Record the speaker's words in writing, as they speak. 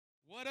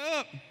What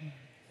up?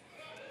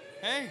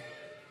 Hey.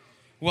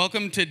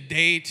 Welcome to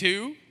day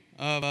 2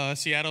 of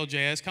Seattle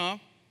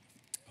JSConf.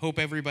 Hope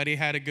everybody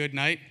had a good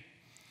night.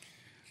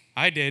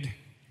 I did.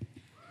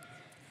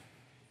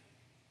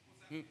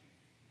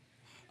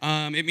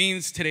 It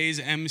means today's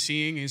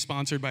emceeing is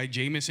sponsored by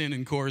Jameson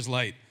and Coors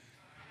Light.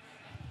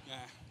 Yeah.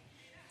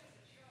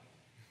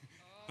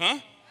 Huh?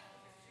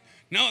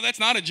 No, that's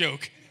not a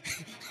joke.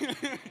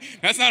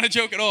 That's not a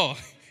joke at all.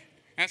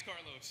 Ask Carlos.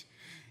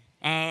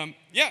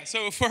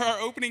 So for our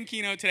opening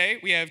keynote today,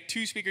 we have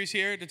 2 speakers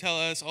here to tell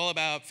us all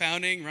about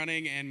founding,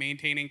 running, and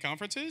maintaining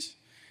conferences.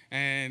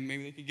 And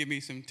maybe they could give me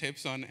some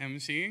tips on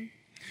emceeing.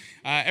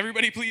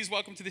 Everybody please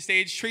welcome to the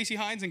stage Tracy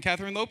Hinds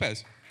and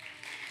Lopez.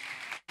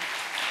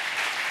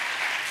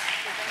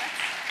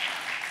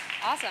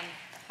 Awesome.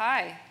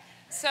 Hi.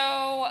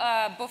 So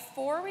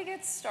before we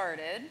get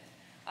started,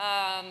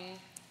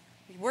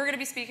 we're going to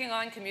be speaking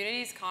on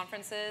communities,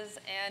 conferences,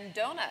 and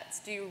donuts.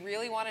 Do you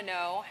really want to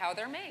know how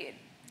they're made?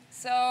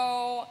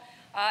 So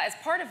as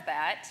part of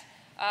that,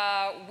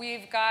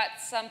 we've got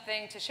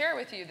something to share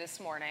with you this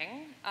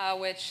morning,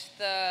 which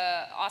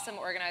the awesome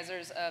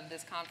organizers of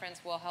this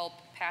conference will help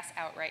pass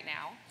out right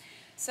now.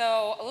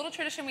 So a little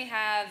tradition we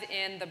have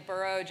in the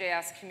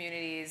EmpireJS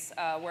communities,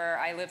 where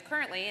I live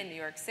currently in New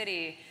York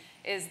City,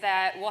 is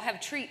that we'll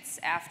have treats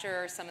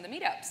after some of the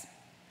meetups.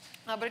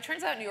 But it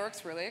turns out New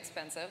York's really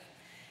expensive.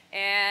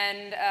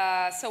 And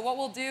so what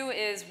we'll do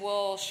is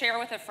we'll share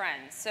with a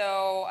friend.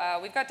 So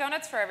we've got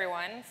donuts for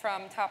everyone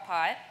from Top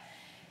Pot.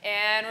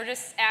 And we're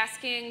just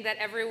asking that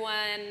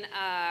everyone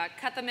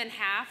cut them in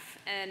half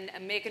and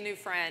make a new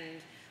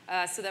friend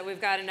so that we've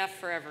got enough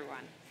for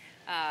everyone.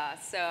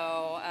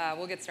 So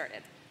we'll get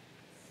started.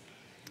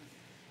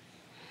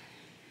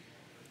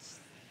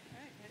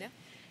 Yeah.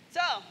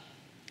 So,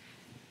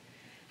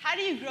 how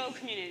do you grow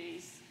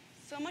communities?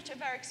 So much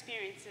of our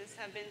experiences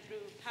have been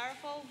through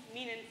powerful,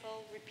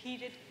 meaningful,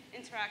 repeated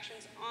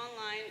interactions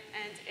online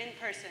and in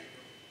person.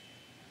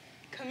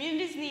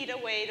 Communities need a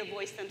way to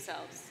voice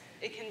themselves.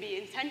 It can be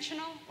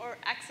intentional or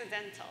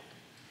accidental.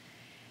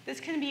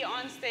 This can be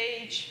on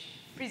stage,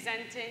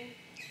 presenting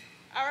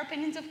our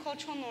opinions of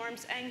cultural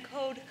norms and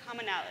code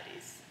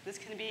commonalities. This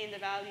can be in the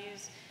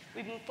values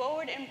we move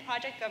forward in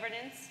project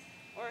governance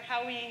or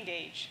how we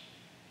engage.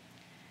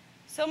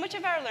 So much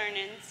of our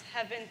learnings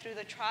have been through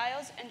the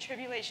trials and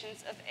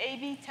tribulations of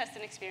A/B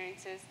testing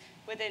experiences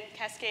within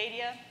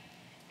Cascadia,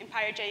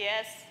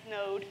 EmpireJS,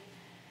 Node,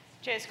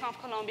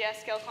 JSConf Colombia,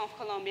 ScaleConf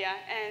Colombia,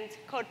 and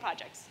code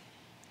projects.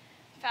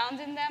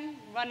 Founding them,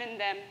 running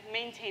them,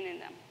 maintaining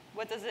them.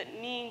 What does it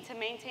mean to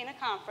maintain a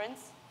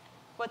conference?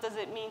 What does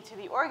it mean to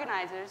the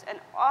organizers and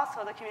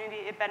also the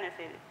community it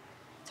benefited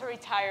to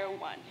retire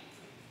one?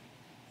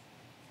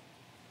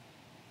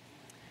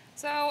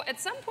 So at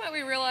some point,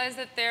 we realized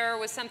that there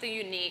was something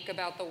unique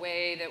about the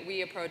way that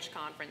we approach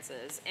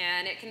conferences,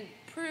 and it can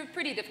prove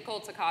pretty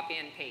difficult to copy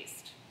and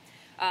paste.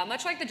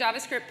 Much like the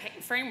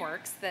JavaScript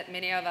frameworks that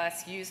many of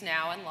us use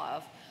now and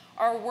love,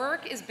 our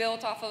work is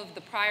built off of the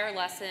prior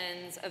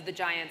lessons of the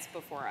giants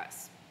before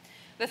us.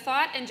 The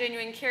thought and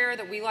genuine care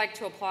that we like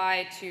to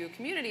apply to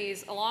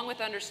communities, along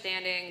with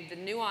understanding the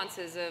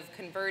nuances of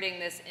converting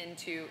this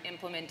into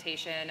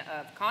implementation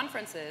of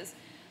conferences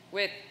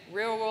with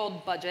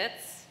real-world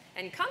budgets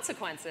and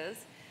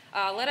consequences,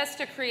 led us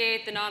to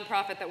create the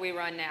nonprofit that we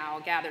run now,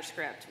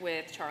 GatherScript,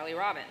 with Charlie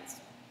Robbins.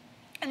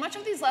 And much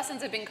of these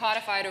lessons have been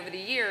codified over the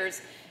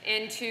years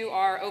into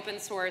our open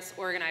source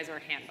organizer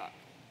handbook.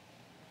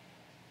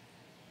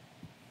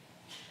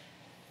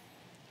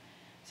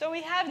 So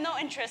we have no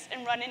interest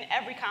in running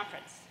every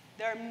conference.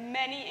 There are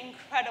many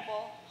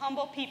incredible,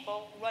 humble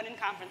people running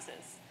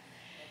conferences.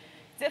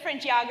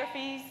 Different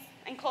geographies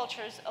and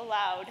cultures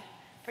allowed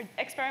for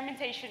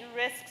experimentation,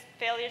 risks,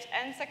 failures,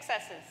 and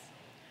successes.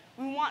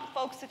 We want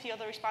folks to feel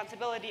the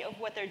responsibility of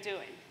what they're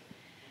doing,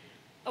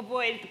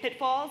 avoid the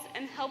pitfalls,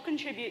 and help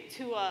contribute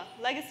to a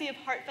legacy of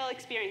heartfelt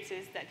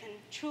experiences that can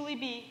truly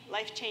be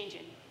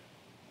life-changing.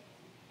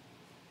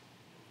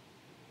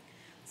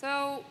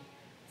 So,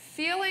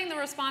 feeling the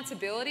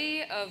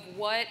responsibility of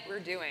what we're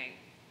doing,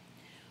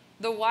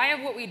 the why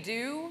of what we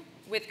do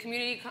with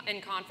community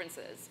and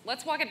conferences.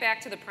 Let's walk it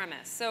back to the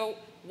premise. So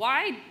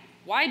why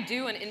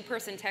do an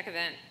in-person tech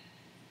event?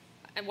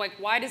 And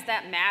why does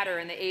that matter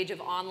in the age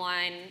of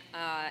online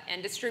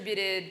and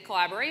distributed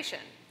collaboration?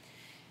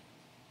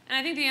 And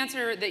I think the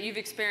answer that you've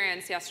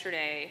experienced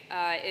yesterday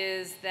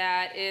is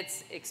that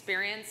it's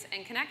experience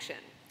and connection.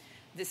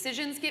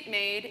 Decisions get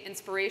made,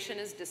 inspiration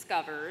is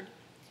discovered,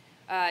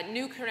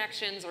 new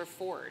connections are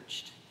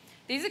forged.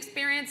 These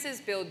experiences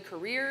build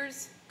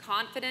careers,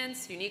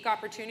 confidence, unique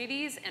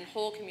opportunities, and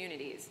whole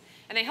communities.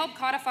 And they help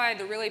codify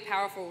the really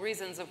powerful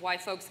reasons of why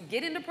folks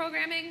get into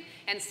programming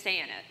and stay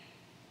in it.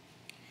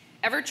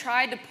 Ever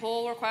tried to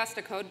pull request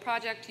a code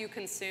project you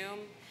consume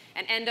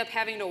and end up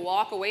having to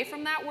walk away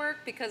from that work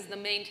because the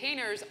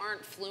maintainers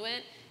aren't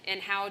fluent in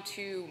how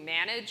to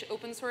manage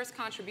open source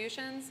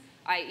contributions,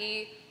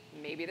 i.e.,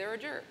 maybe they're a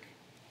jerk?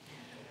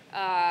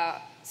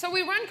 So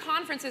we run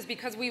conferences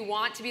because we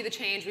want to be the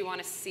change we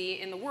want to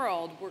see in the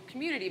world. We're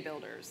community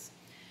builders.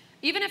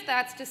 even if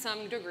that's to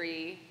some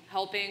degree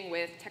helping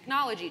with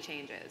technology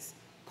changes,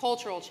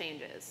 cultural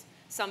changes.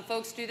 Some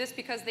folks do this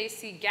because they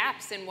see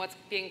gaps in what's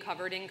being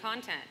covered in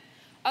content.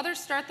 Others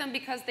start them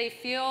because they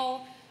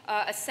feel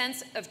a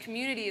sense of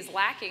community is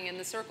lacking in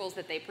the circles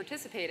that they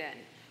participate in.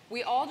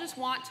 We all just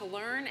want to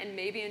learn and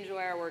maybe enjoy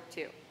our work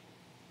too.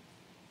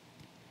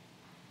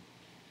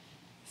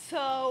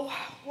 So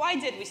why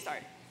did we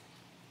start?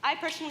 I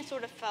personally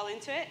sort of fell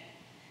into it.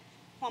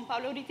 Juan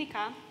Pablo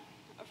Ritica,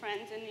 a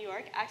friend in New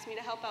York, asked me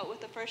to help out with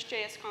the first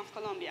JSConf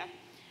Colombia,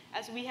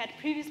 as we had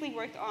previously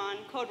worked on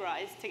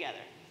CodeRise together.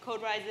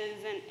 CodeRise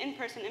is an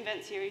in-person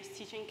event series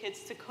teaching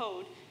kids to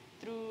code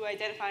through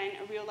identifying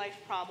a real-life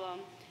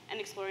problem and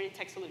exploring a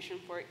tech solution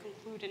for it,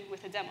 concluded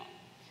with a demo.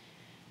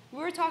 We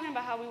were talking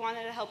about how we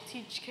wanted to help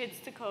teach kids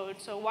to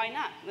code, so why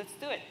not? Let's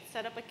do it.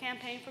 Set up a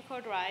campaign for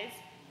CodeRise.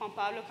 Juan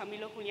Pablo,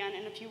 Camilo, Julian,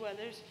 and a few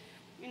others.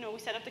 We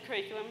set up the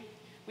curriculum.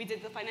 We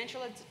did the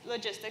financial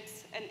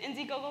logistics, an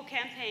Indiegogo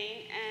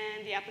campaign,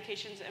 and the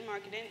applications and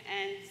marketing,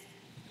 and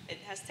it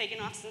has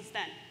taken off since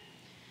then.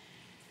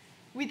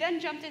 We then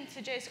jumped into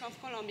JSConf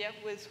Colombia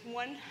with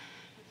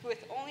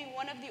only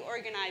one of the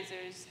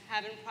organizers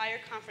having prior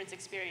conference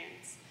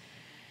experience.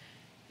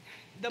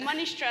 The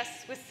money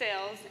stress with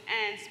sales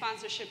and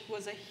sponsorship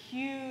was a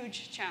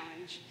huge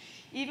challenge,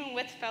 even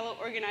with fellow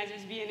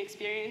organizers being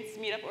experienced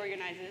meetup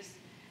organizers.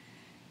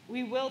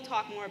 We will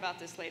talk more about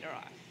this later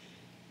on.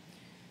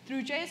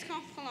 Through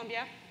JSConf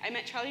Colombia, I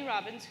met Charlie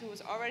Robbins, who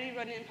was already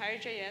running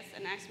EmpireJS,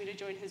 and asked me to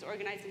join his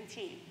organizing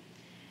team.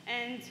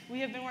 And we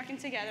have been working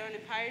together on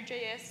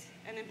EmpireJS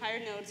and Empire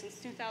Node since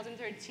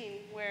 2013,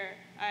 where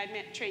I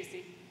met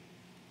Tracy.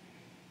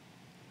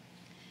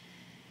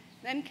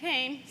 Then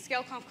came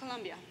ScaleConf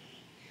Colombia,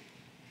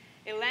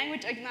 a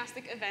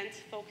language-agnostic event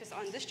focused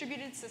on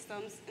distributed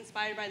systems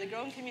inspired by the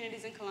growing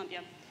communities in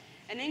Colombia,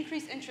 an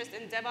increased interest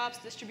in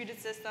DevOps, distributed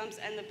systems,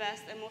 and the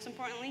best, and most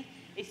importantly,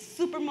 a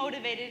super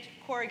motivated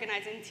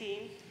co-organizing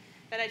team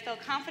that I felt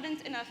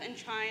confident enough in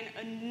trying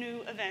a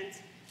new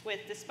event with,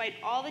 despite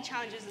all the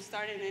challenges of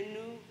starting a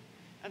new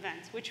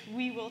event, which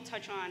we will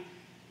touch on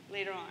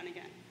later on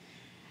again.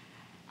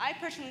 I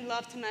personally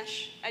love to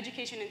mesh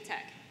education and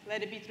tech,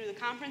 let it be through the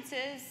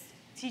conferences,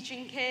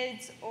 teaching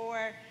kids,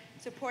 or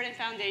supporting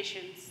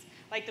foundations,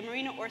 like the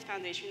Marina Orth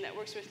Foundation that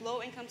works with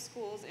low-income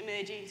schools in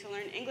Medellin to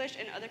learn English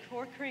and other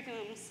core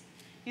curriculums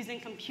using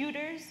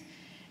computers,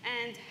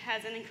 and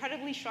has an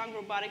incredibly strong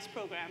robotics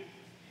program.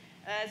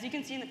 As you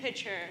can see in the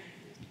picture,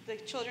 the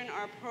children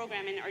are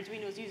programming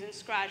Arduinos using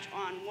Scratch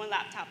on one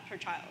laptop per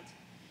child.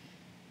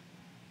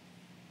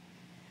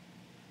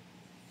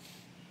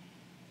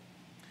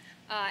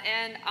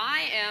 And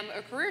I am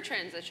a career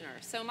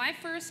transitioner. So my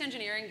first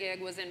engineering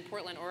gig was in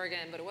Portland,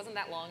 Oregon, but it wasn't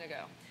that long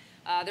ago.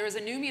 There was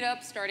a new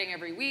meetup starting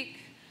every week.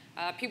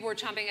 People were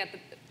chomping at the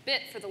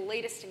bit for the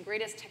latest and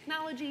greatest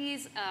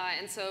technologies,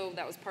 and so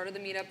that was part of the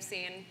meetup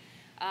scene.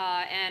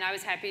 And I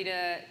was happy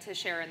to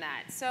share in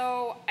that.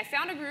 So I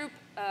found a group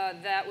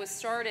that was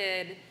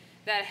started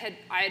that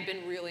I had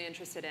been really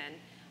interested in,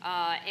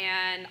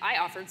 and I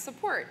offered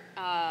support.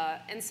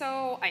 And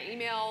so I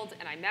emailed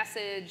and I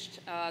messaged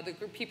the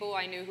group people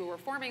I knew who were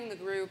forming the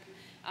group.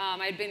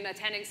 I'd been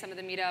attending some of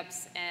the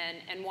meetups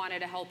and wanted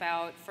to help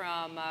out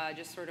from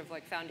just sort of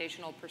like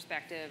foundational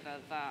perspective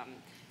of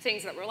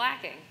things that were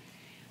lacking.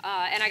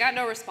 And I got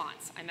no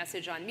response. I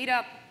messaged on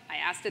Meetup. I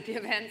asked at the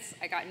events.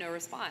 I got no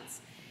response.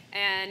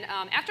 And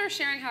after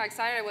sharing how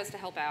excited I was to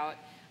help out,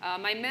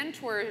 my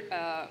mentor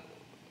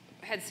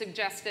had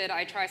suggested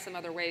I try some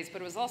other ways,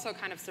 but was also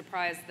kind of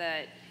surprised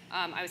that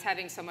I was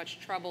having so much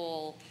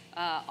trouble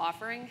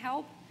offering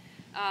help.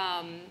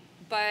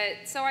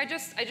 So I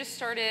just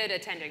started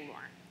attending more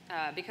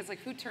because like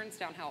who turns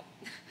down help?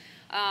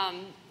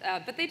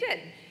 But they did.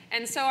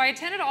 And so I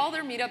attended all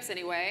their meetups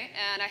anyway,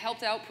 and I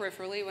helped out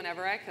peripherally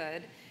whenever I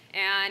could.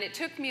 And it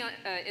took me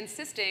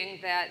insisting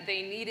that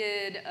they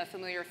needed a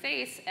familiar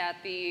face at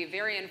the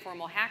very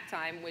informal hack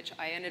time, which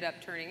I ended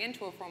up turning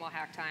into a formal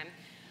hack time,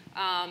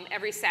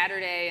 every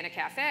Saturday in a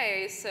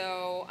cafe.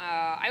 So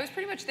I was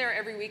pretty much there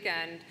every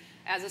weekend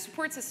as a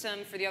support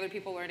system for the other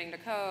people learning to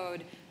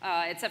code,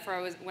 except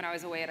for when I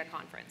was away at a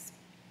conference.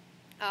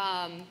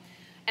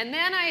 And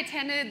then I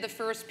attended the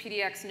first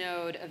PDX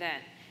Node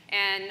event.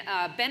 And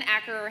Ben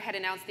Acker had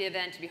announced the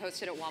event to be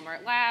hosted at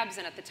Walmart Labs,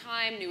 and at the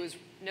time,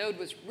 Node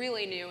was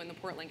really new in the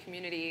Portland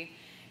community.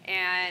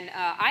 And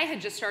I had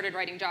just started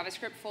writing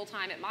JavaScript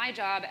full-time at my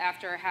job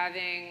after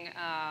having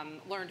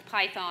learned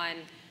Python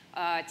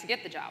to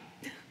get the job.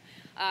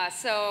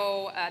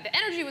 So the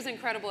energy was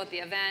incredible at the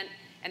event,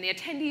 and the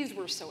attendees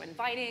were so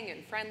inviting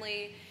and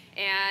friendly.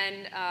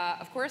 And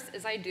of course,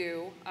 as I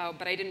do,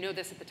 but I didn't know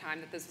this at the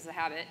time that this was a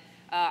habit,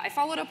 I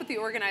followed up with the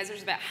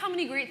organizers about how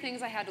many great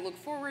things I had to look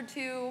forward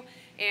to,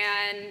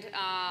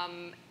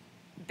 and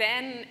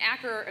Ben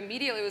Acker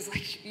immediately was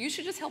like, you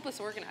should just help us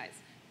organize.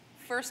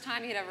 First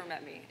time he'd ever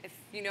met me. If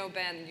you know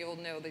Ben, you'll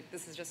know that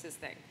this is just his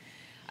thing.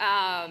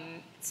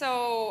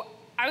 So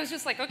I was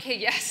just like, okay,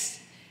 yes,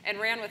 and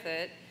ran with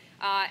it.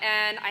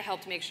 And I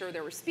helped make sure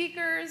there were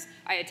speakers.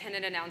 I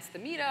attended and announced the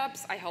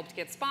meetups. I helped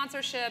get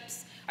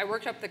sponsorships. I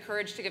worked up the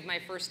courage to give my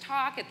first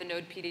talk at the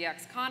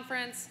Node.js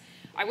conference.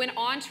 I went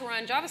on to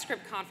run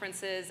JavaScript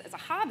conferences as a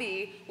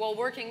hobby while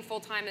working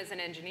full-time as an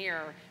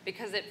engineer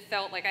because it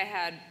felt like I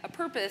had a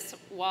purpose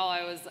while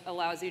I was a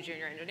lousy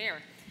junior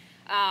engineer.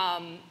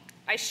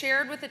 I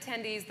shared with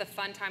attendees the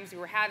fun times we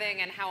were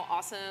having and how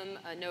awesome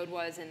Node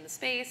was in the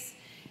space.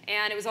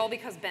 And it was all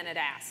because Ben had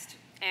asked.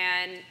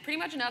 And pretty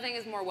much nothing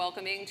is more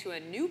welcoming to a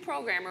new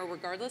programmer,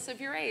 regardless of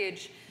your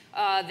age,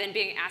 than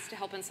being asked to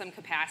help in some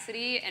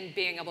capacity and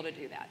being able to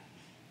do that.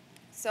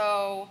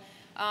 So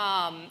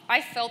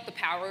I felt the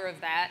power of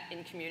that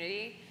in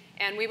community.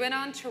 And we went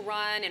on to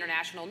run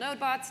International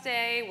NodeBots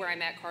Day, where I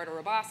met Carter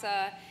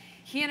Rabasa.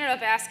 He ended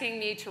up asking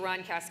me to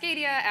run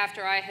Cascadia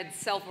after I had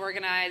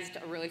self-organized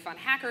a really fun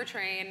hacker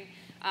train.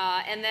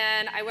 And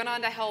then I went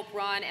on to help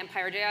run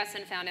EmpireJS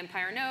and found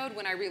Empire Node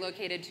when I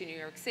relocated to New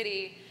York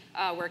City,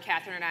 where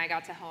Catherine and I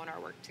got to hone our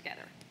work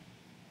together.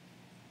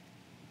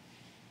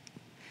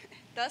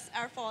 Thus,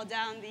 our fall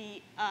down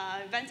the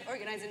events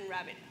organizing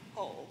rabbit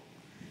hole.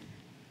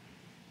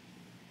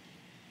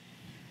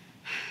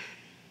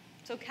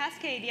 So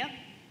Cascadia,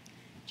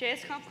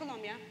 JSConf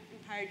Colombia,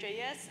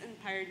 EmpireJS,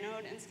 Empire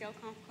Node, and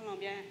ScaleConf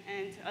Colombia,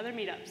 and other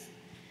meetups.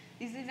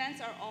 These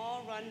events are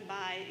all run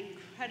by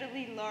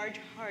incredibly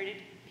large-hearted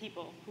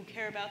people who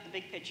care about the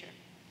big picture.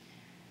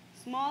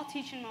 Small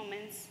teaching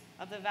moments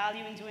of the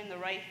value in doing the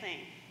right thing,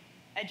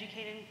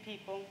 educating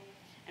people,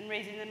 and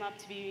raising them up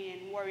to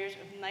be warriors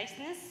of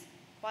niceness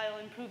while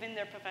improving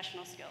their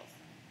professional skills.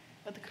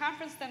 But the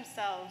conference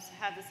themselves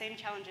have the same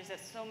challenges that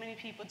so many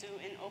people do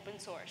in open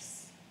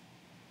source.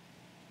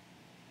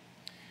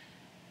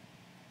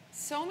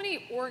 So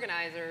many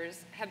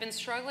organizers have been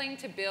struggling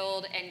to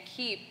build and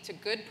keep to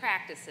good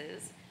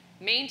practices,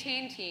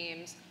 maintain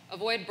teams,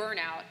 avoid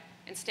burnout,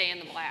 and stay in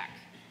the black.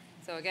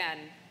 So again,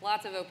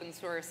 lots of open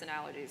source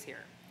analogies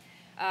here.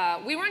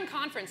 We run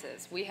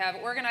conferences. We have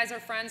organizer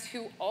friends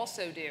who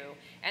also do,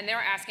 and they're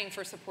asking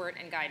for support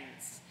and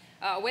guidance.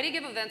 A way to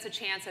give events a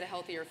chance at a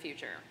healthier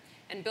future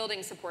and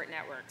building support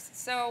networks.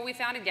 So we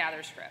founded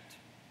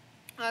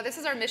GatherScript. This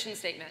is our mission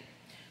statement.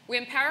 We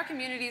empower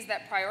communities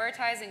that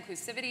prioritize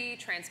inclusivity,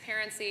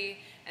 transparency,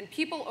 and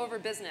people over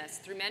business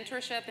through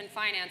mentorship and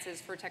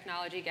finances for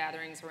technology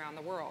gatherings around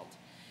the world.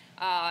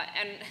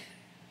 And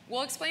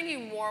we'll explain to you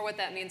more what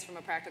that means from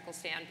a practical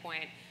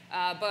standpoint.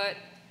 But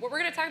what we're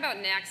going to talk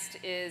about next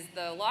is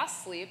the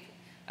lost sleep,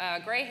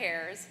 gray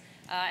hairs,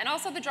 and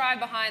also the drive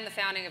behind the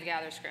founding of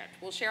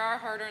GatherScript. We'll share our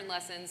hard-earned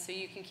lessons so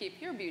you can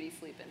keep your beauty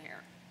sleep in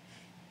here.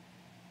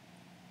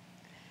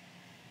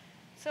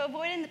 So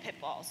avoiding the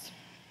pitfalls.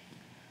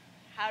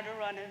 How to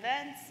run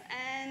events,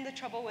 and the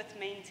trouble with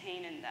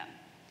maintaining them.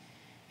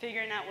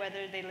 Figuring out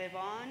whether they live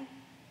on,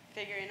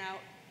 figuring out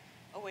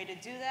a way to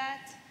do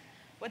that.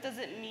 What does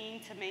it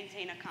mean to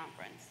maintain a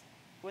conference?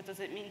 What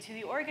does it mean to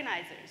the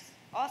organizers?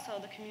 Also,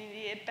 the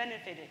community it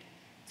benefited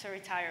to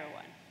retire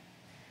one.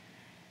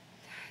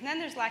 And then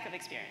there's lack of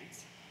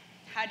experience.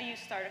 How do you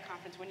start a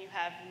conference when you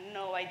have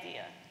no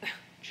idea?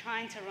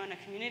 Trying to run a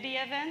community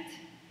event?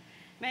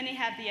 Many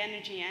have the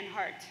energy and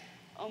heart.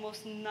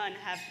 Almost none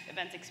have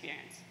event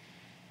experience.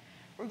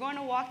 We're going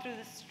to walk through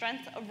the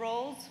strength of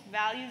roles,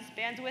 values,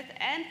 bandwidth,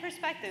 and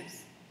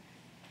perspectives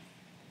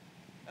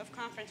of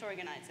conference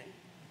organizing.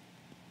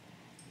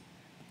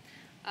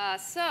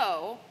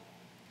 So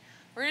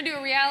we're going to do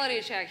a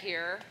reality check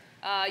here.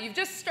 You've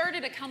just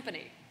started a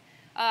company.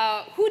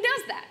 Who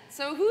does that?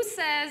 So who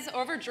says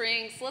over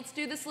drinks, let's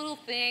do this little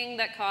thing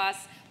that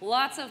costs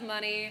lots of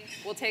money,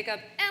 will take up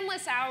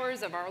endless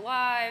hours of our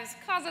lives,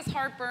 cause us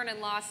heartburn and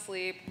lost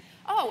sleep.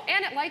 Oh,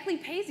 and it likely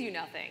pays you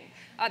nothing.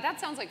 That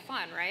sounds like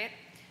fun, right?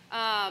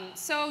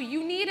 So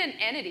you need an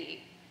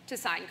entity to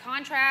sign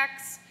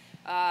contracts,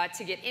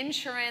 to get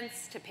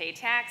insurance, to pay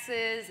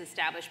taxes,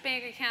 establish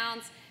bank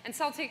accounts, and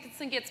sell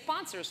tickets and get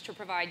sponsors to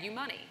provide you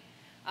money.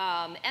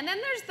 And then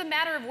there's the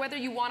matter of whether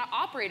you want to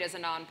operate as a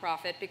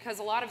nonprofit, because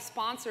a lot of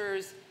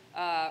sponsors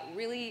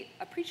really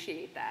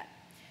appreciate that.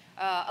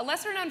 A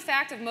lesser-known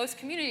fact of most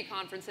community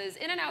conferences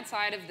in and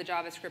outside of the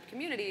JavaScript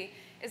community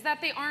is that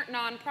they aren't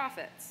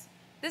nonprofits.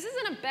 This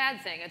isn't a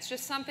bad thing. It's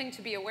just something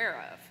to be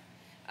aware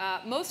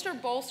of. Most are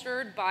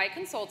bolstered by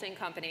consulting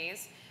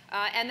companies,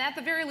 and at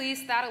the very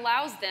least, that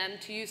allows them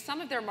to use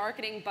some of their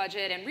marketing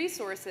budget and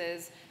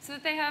resources so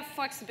that they have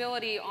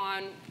flexibility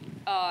on,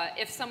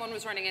 if someone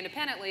was running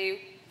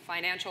independently,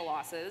 financial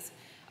losses,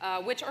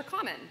 which are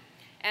common.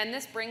 And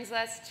this brings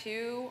us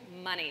to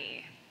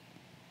money.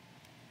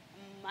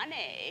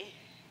 Money.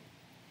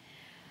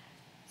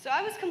 So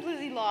I was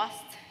completely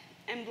lost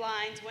and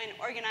blind when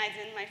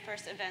organizing my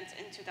first event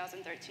in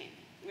 2013,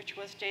 which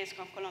was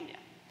JSConf Colombia.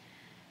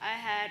 I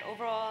had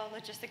overall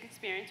logistic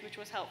experience, which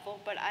was helpful,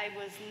 but I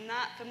was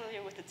not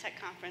familiar with the tech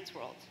conference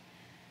world.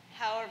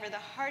 However, the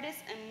hardest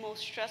and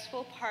most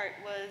stressful part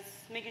was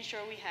making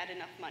sure we had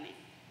enough money.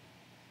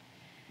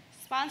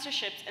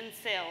 Sponsorships and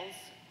sales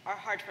are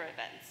hard for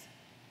events,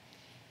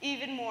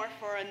 even more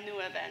for a new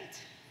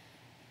event.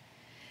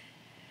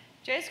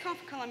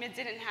 JSConf Columbia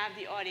didn't have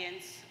the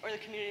audience or the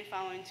community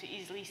following to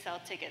easily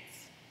sell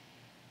tickets.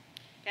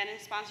 Getting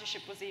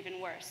sponsorship was even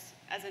worse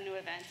as a new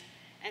event.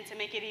 And to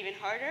make it even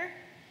harder,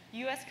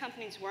 US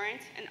companies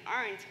weren't and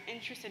aren't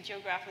interested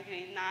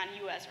geographically in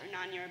non-US or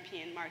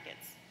non-European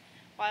markets,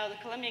 while the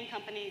Colombian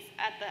companies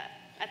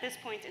at this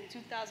point in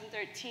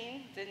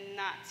 2013 did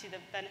not see the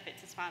benefit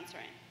to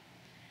sponsoring.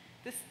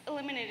 This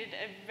eliminated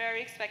a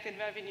very expected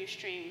revenue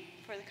stream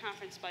for the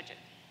conference budget.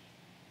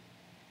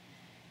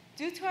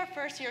 Due to our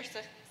first year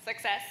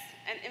success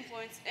and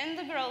influence in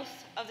the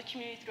growth of the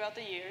community throughout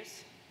the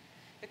years,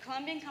 the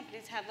Colombian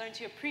companies have learned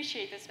to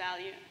appreciate this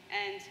value,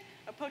 and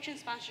approaching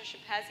sponsorship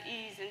has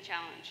eased and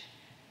challenged,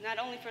 not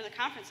only for the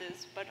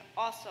conferences, but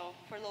also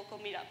for local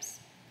meetups.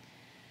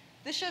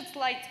 This sheds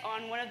light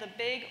on one of the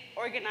big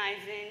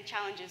organizing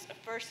challenges a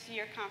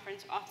first-year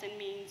conference often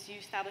means you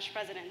establish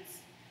precedents,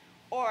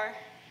 or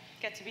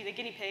get to be the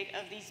guinea pig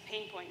of these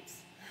pain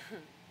points.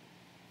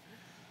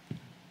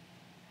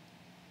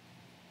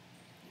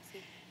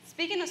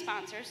 Speaking of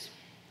sponsors,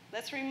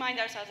 let's remind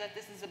ourselves that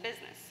this is a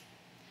business.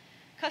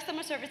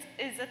 Customer service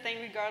is a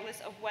thing regardless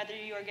of whether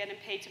you are getting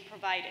paid to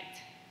provide it.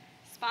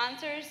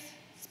 Sponsors,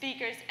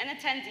 speakers, and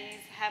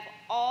attendees have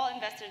all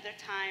invested their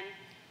time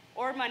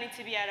or money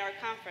to be at our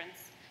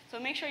conference. So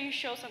make sure you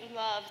show some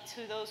love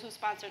to those who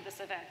sponsored this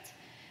event.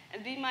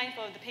 And be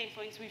mindful of the pain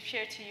points we've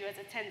shared to you as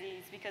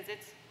attendees, because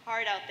it's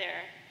hard out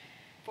there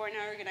for an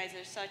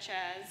organizer such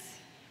as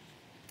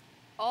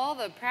all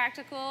the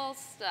practical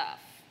stuff.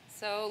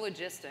 So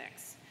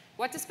logistics.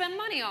 What to spend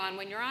money on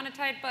when you're on a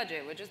tight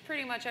budget, which is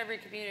pretty much every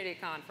community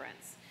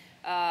conference.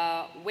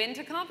 When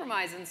to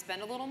compromise and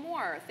spend a little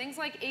more. Things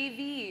like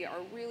AV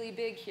are really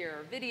big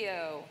here.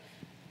 Video.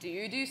 Do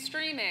you do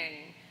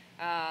streaming?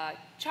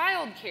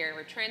 Childcare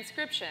or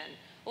transcription.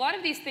 A lot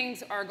of these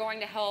things are going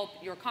to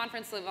help your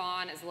conference live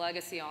on as a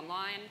legacy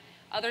online.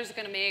 Others are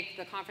going to make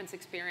the conference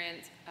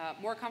experience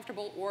more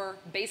comfortable or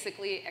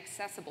basically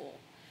accessible.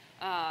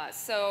 But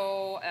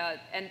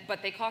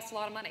they cost a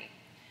lot of money.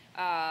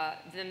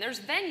 Then there's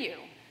venue.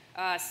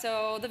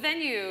 So the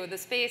venue, the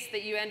space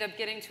that you end up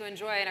getting to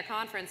enjoy in a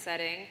conference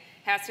setting,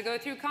 has to go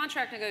through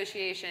contract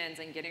negotiations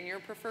and getting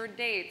your preferred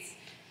dates.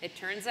 It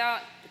turns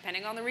out,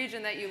 depending on the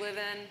region that you live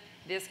in,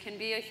 this can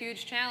be a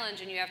huge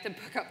challenge, and you have to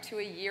book up to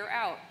a year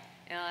out.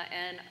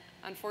 And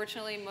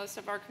unfortunately, most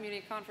of our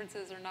community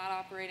conferences are not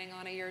operating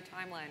on a year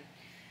timeline.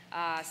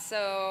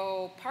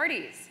 So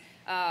parties.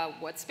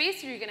 What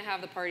space are you going to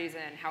have the parties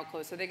in? How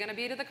close are they going to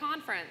be to the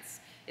conference?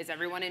 Is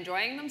everyone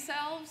enjoying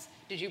themselves?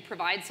 Did you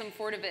provide some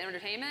sort of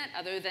entertainment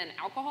other than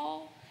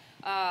alcohol?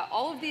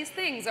 All of these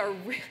things are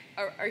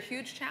a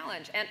huge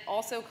challenge and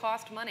also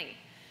cost money.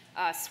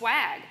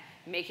 Swag,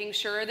 making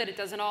sure that it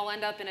doesn't all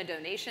end up in a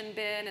donation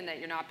bin and that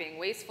you're not being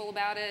wasteful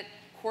about it.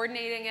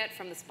 Coordinating it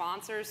from the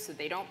sponsors so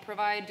they don't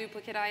provide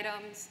duplicate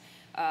items.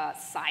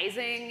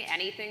 Sizing,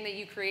 anything that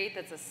you create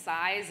that's a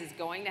size is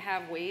going to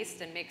have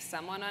waste and make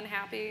someone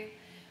unhappy.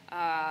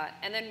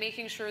 And then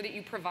making sure that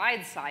you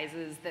provide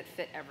sizes that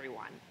fit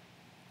everyone,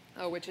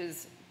 which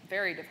is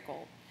very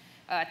difficult.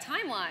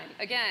 Timeline,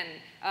 again,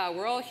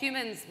 we're all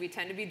humans. We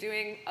tend to be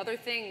doing other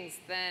things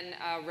than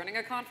running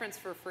a conference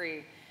for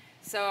free.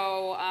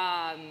 So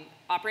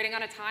operating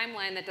on a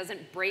timeline that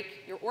doesn't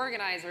break your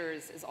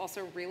organizers is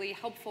also really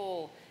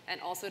helpful, and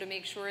also to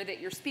make sure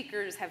that your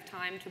speakers have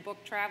time to book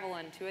travel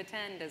and to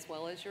attend, as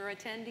well as your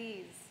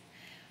attendees.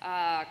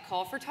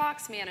 Call for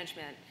talks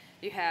management.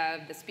 You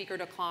have the speaker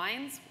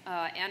declines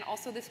and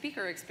also the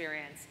speaker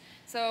experience.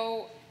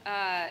 So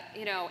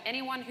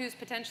anyone who's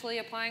potentially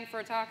applying for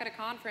a talk at a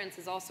conference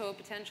is also a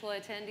potential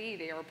attendee.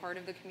 They are a part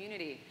of the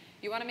community.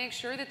 You want to make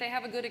sure that they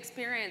have a good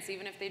experience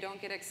even if they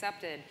don't get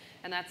accepted,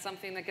 and that's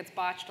something that gets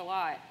botched a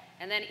lot.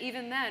 And then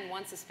even then,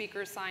 once a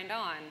speaker is signed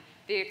on,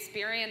 the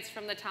experience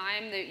from the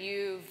time that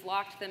you've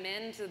locked them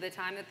in to the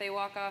time that they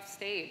walk off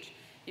stage,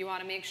 you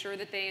want to make sure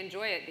that they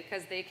enjoy it,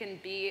 because they can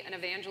be an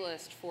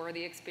evangelist for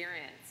the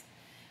experience.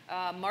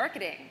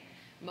 Marketing.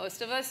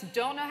 Most of us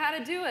don't know how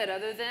to do it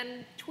other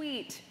than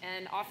tweet,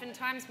 and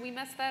oftentimes we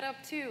mess that up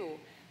too.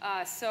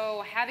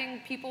 So having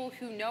people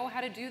who know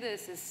how to do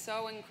this is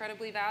so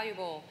incredibly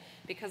valuable,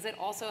 because it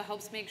also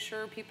helps make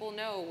sure people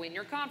know when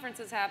your conference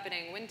is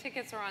happening, when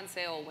tickets are on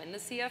sale, when the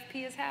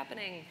CFP is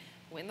happening,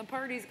 when the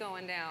party's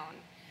going down.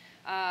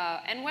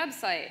 And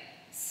website.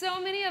 So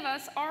many of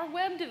us are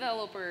web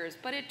developers,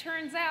 but it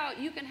turns out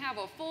you can have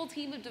a full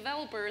team of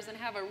developers and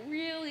have a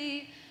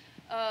really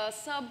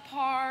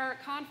subpar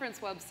conference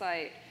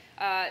website.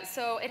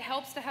 So it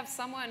helps to have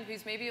someone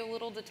who's maybe a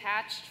little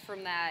detached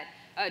from that,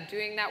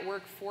 doing that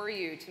work for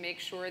you to make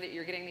sure that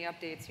you're getting the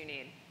updates you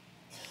need.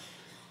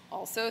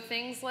 Also,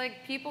 things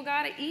like people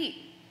gotta eat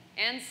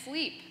and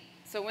sleep.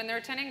 So when they're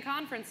attending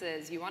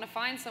conferences, you want to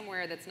find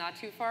somewhere that's not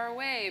too far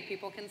away.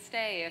 People can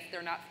stay if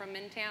they're not from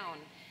in town.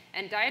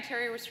 And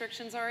dietary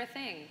restrictions are a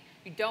thing.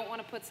 You don't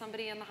want to put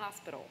somebody in the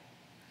hospital.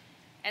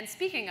 And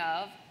speaking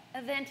of,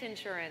 event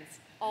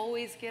insurance.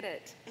 Always get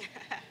it.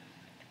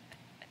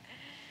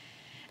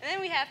 And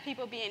then we have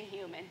people being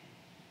human.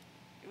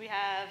 We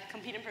have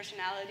competing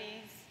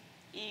personalities,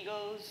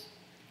 egos,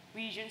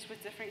 regions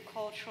with different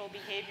cultural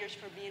behaviors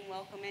for being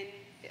welcoming.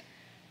 Yeah.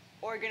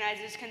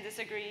 Organizers can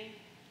disagree.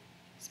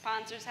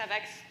 Sponsors have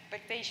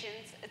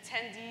expectations.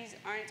 Attendees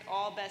aren't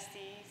all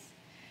besties.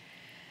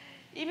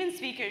 Even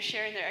speakers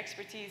sharing their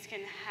expertise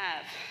can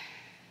have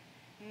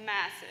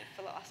massive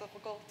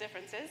philosophical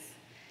differences.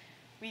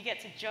 We get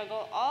to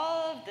juggle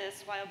all of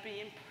this while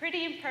being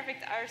pretty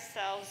imperfect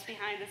ourselves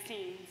behind the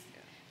scenes.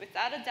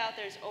 Without a doubt,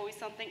 there's always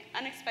something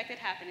unexpected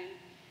happening.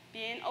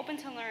 Being open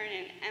to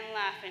learning and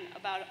laughing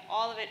about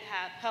all of it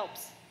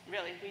helps.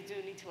 Really, we do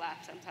need to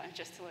laugh sometimes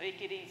just to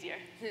make it easier.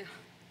 Yeah.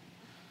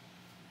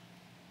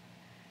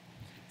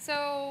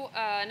 So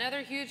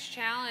another huge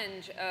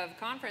challenge of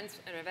conference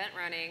and event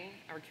running,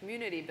 or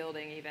community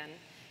building even,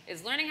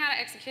 is learning how to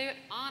execute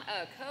on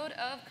a code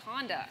of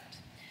conduct.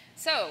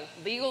 So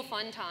legal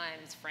fun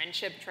times,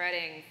 friendship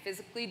treading,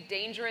 physically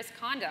dangerous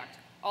conduct,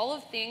 all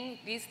of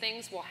these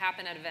things will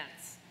happen at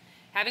events.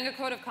 Having a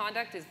code of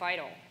conduct is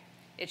vital.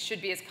 It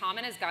should be as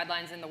common as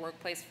guidelines in the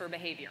workplace for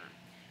behavior.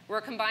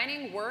 We're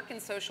combining work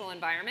and social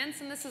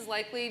environments, and this is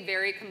likely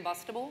very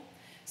combustible,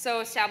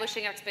 so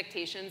establishing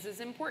expectations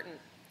is important.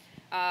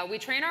 We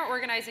train our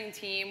organizing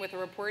team with a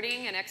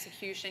reporting and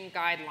execution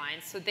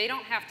guidelines so they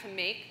don't have to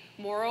make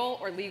moral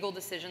or legal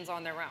decisions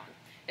on their own.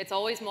 It's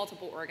always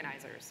multiple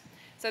organizers.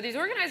 So these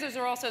organizers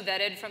are also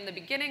vetted from the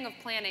beginning of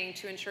planning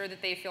to ensure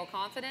that they feel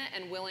confident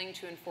and willing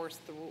to enforce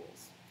the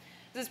rules.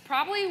 This is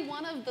probably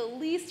one of the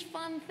least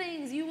fun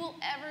things you will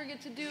ever get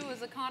to do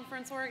as a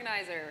conference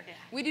organizer. Yeah.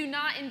 We do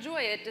not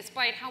enjoy it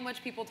despite how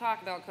much people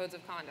talk about codes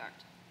of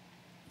conduct.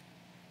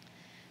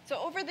 So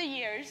over the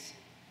years,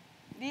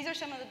 these are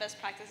some of the best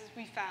practices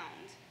we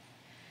found.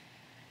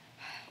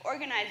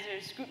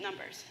 Organizers, group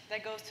numbers,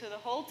 that goes to the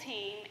whole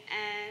team,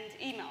 and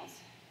emails.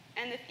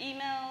 And if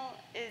email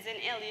is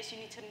an alias, you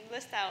need to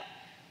list out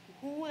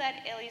who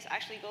that alias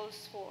actually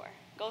goes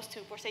to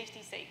for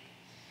safety's sake.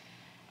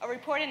 A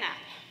reporting app.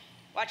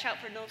 Watch out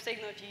for no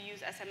signal if you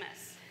use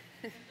SMS.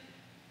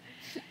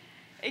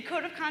 A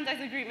code of conduct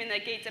agreement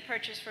that gates a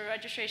purchase for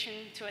registration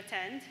to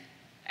attend.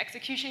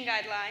 Execution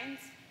guidelines.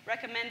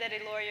 Recommend that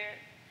a lawyer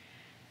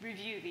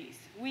review these.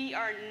 We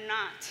are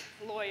not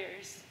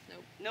lawyers.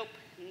 Nope,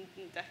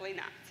 definitely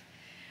not.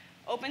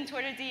 Open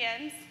Twitter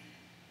DMs.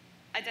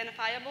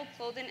 Identifiable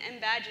clothing and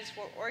badges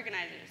for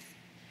organizers.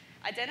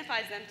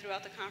 Identifies them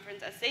throughout the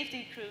conference as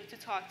safety crew to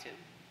talk to.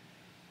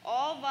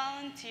 All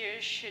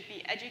volunteers should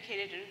be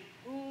educated in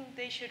who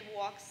they should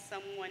walk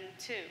someone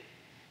to,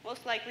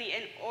 most likely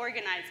an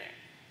organizer,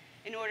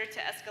 in order to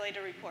escalate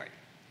a report.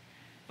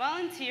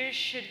 Volunteers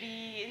should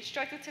be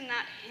instructed to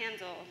not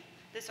handle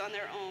this on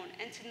their own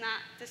and to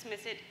not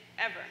dismiss it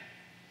ever.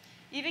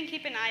 Even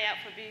keep an eye out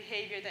for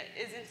behavior that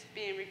isn't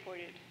being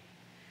reported.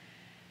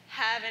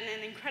 Have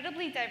an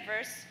incredibly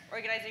diverse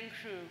organizing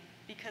crew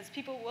because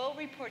people will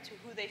report to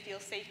who they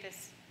feel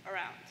safest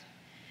around.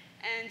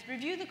 And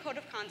review the code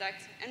of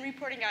conduct and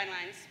reporting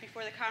guidelines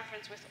before the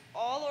conference with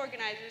all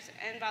organizers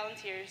and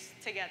volunteers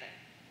together.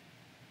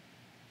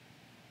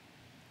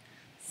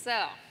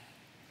 So,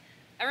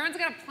 everyone's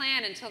got a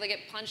plan until they get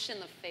punched in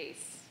the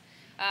face.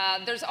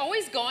 There's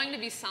always going to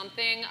be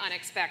something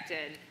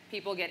unexpected.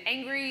 People get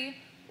angry,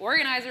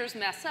 organizers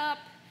mess up,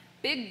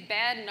 big,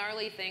 bad,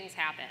 gnarly things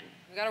happen.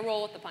 We've got to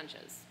roll with the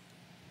punches.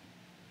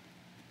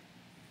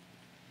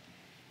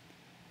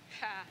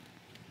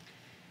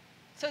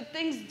 So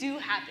things do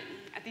happen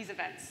at these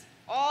events,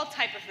 all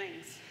type of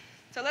things.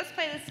 So let's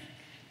play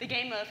the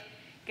game of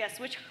guess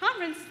which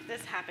conference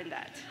this happened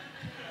at.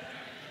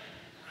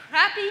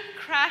 Crappy,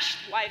 crashed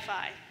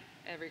Wi-Fi.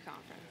 Every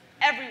conference.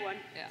 Everyone.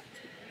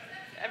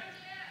 Yeah.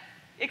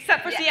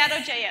 Except for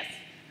SeattleJS.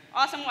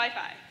 Awesome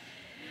Wi-Fi.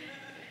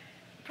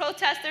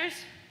 Protesters,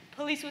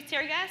 police with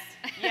tear gas.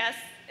 Yes,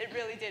 it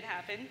really did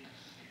happen.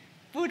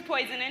 Food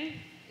poisoning.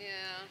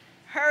 Yeah.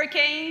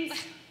 Hurricanes.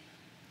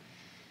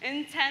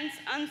 Intense,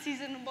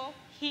 unseasonable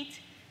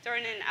heat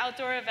during an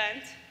outdoor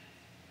event.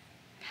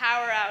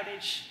 Power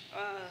outage.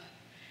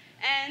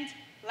 And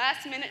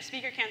last-minute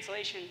speaker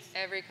cancellations.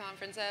 Every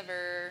conference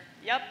ever.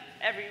 Yep,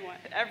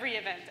 every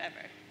event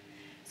ever.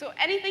 So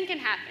anything can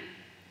happen.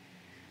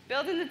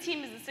 Building the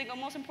team is the single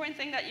most important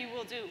thing that you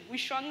will do. We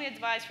strongly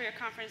advise for your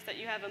conference that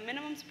you have a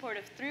minimum support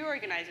of 3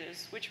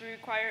 organizers, which we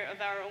require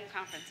of our own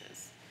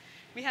conferences.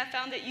 We have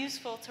found it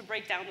useful to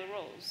break down the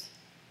roles.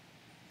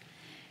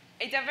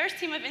 A diverse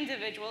team of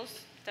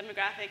individuals,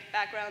 demographic,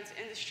 backgrounds,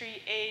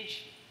 industry,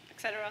 age,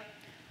 etc.,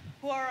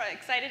 who are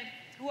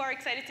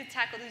excited to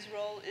tackle this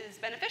role is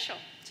beneficial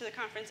to the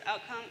conference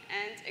outcome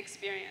and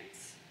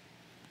experience.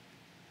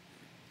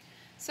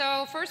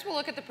 So first we'll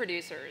look at the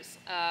producers.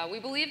 We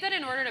believe that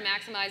in order to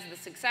maximize the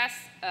success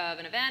of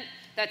an event,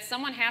 that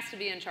someone has to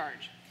be in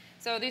charge.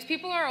 So these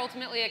people are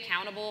ultimately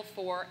accountable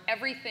for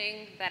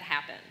everything that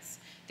happens.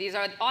 These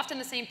are often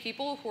the same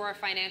people who are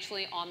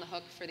financially on the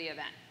hook for the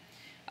event.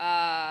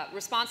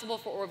 Responsible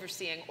for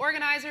overseeing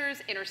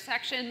organizers,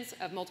 intersections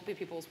of multiple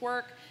people's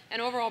work,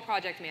 and overall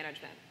project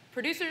management.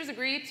 Producers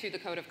agree to the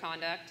code of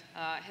conduct,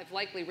 have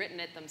likely written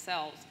it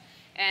themselves,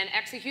 and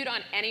execute on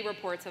any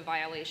reports of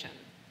violation.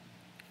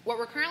 What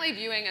we're currently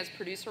viewing as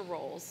producer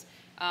roles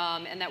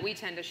and that we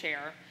tend to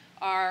share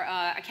are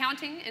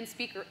accounting and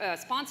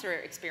sponsor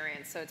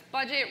experience. So it's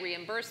budget,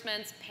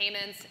 reimbursements,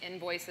 payments,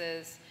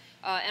 invoices,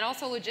 and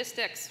also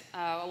logistics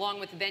along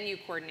with venue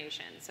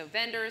coordination. So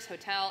vendors,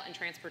 hotel, and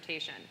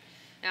transportation.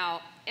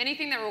 Now,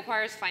 anything that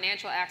requires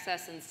financial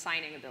access and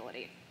signing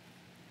ability.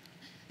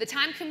 The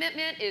time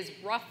commitment is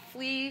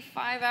roughly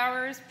 5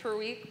 hours per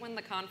week when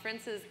the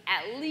conference is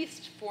at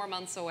least 4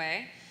 months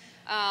away,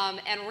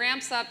 and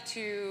ramps up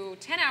to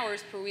 10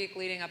 hours per week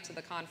leading up to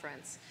the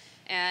conference.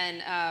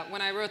 And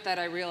when I wrote that,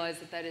 I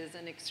realized that that is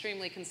an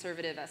extremely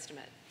conservative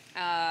estimate.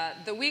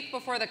 The week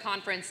before the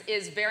conference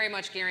is very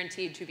much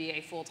guaranteed to be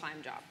a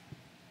full-time job.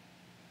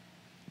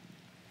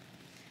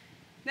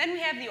 Then we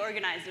have the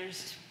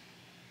organizers.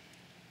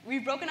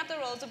 We've broken up the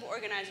roles of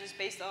organizers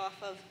based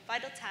off of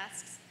vital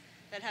tasks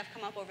that have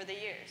come up over the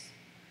years.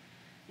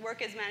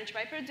 Work is managed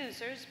by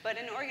producers, but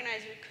an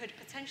organizer could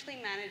potentially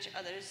manage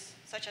others,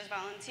 such as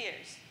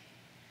volunteers.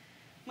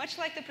 Much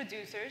like the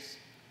producers,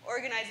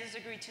 organizers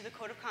agree to the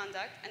code of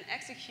conduct and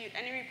execute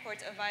any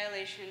reports of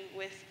violation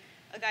with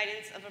a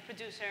guidance of a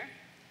producer.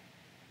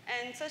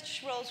 And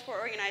such roles for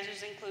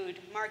organizers include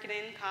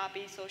marketing,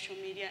 copy, social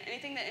media,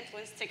 anything that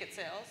influences ticket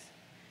sales,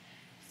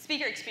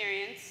 speaker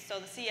experience, so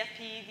the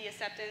CFP, the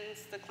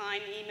acceptance, the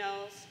client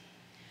emails,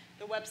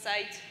 the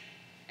website,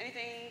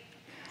 anything,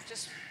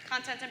 just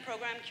content and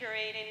program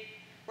curating,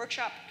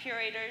 workshop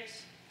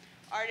curators,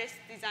 artists,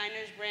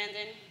 designers,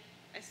 branding,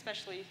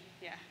 especially,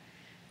 yeah,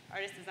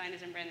 artists,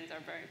 designers, and brandings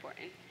are very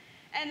important.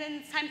 And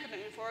then time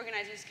commitment for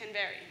organizers can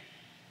vary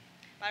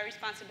by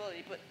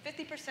responsibility, but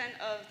 50%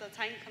 of the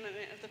time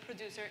commitment of the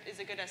producer is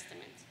a good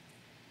estimate.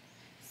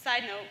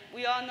 Side note,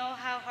 we all know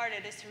how hard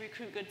it is to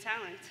recruit good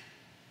talent.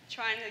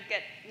 Trying to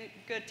get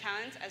good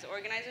talent as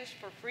organizers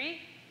for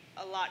free,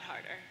 a lot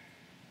harder.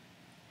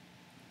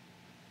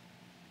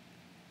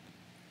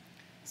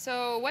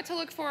 So what to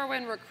look for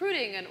when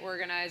recruiting an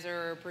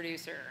organizer or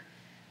producer?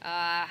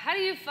 How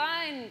do you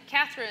find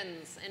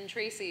Catherine's and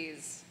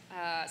Tracy's?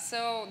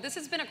 So this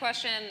has been a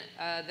question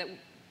that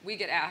we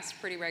get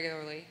asked pretty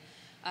regularly.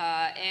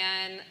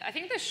 And I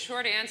think the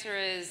short answer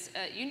is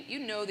you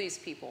know these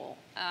people.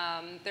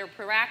 They're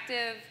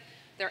proactive,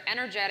 they're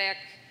energetic,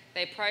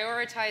 they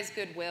prioritize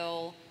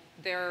goodwill,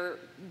 they're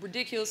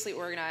ridiculously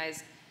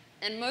organized,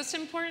 and most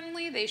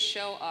importantly, they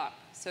show up.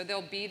 So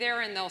they'll be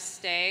there and they'll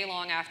stay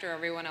long after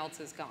everyone else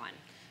is gone.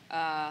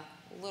 A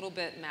little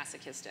bit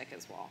masochistic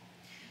as well.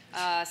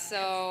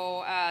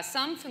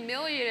 Some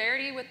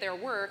familiarity with their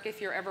work,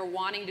 if you're ever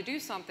wanting to do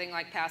something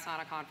like pass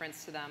on a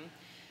conference to them,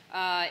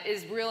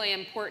 is really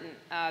important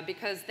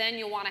because then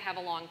you'll want to have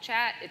a long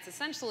chat. It's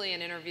essentially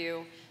an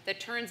interview that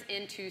turns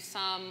into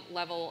some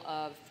level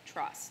of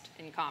trust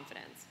and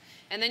confidence.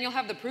 And then you'll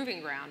have the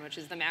proving ground, which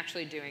is them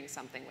actually doing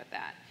something with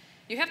that.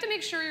 You have to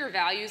make sure your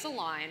values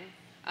align,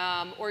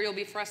 or you'll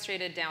be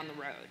frustrated down the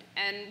road.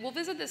 And we'll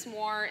visit this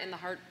more in the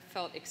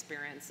heartfelt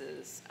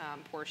experiences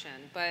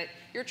portion, but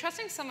you're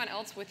trusting someone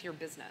else with your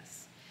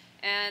business.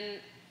 And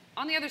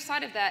on the other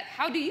side of that,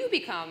 how do you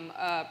become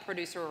a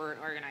producer or an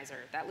organizer?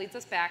 That leads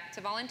us back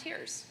to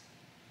volunteers.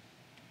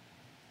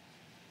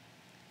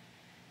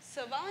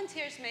 So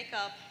volunteers make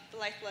up the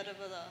lifeblood of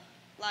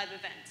a live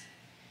event.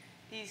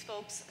 These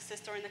folks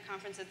assist during the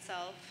conference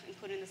itself,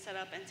 including the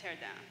setup and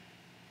teardown.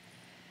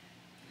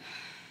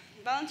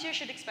 Volunteers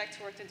should expect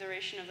to work the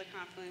duration of the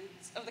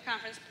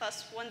conference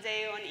plus 1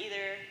 day on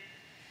either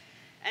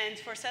end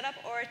for setup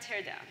or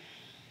teardown.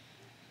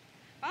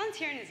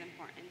 Volunteering is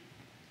important.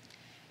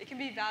 It can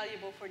be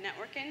valuable for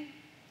networking,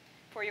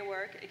 for your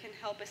work. It can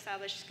help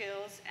establish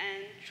skills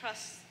and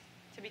trust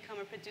to become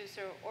a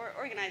producer or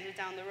organizer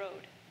down the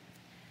road.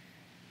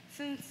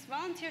 Since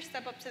volunteers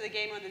step up to the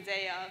game on the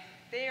day of,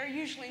 they are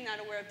usually not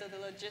aware of the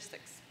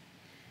logistics.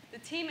 The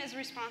team is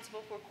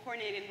responsible for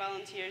coordinating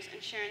volunteers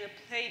and sharing the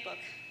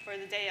playbook for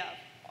the day of.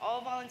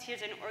 All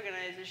volunteers and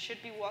organizers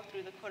should be walked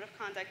through the code of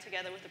conduct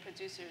together with the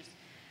producers,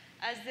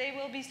 as they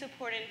will be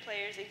supporting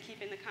players in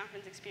keeping the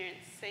conference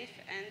experience safe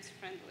and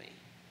friendly.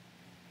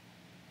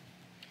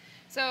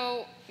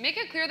 So make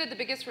it clear that the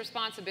biggest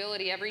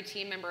responsibility every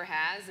team member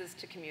has is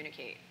to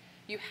communicate.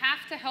 You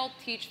have to help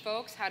teach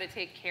folks how to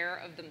take care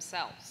of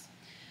themselves.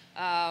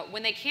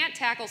 When they can't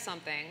tackle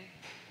something,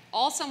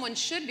 all someone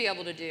should be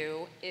able to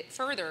do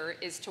further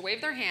is to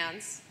wave their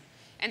hands,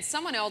 and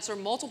someone else or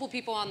multiple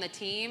people on the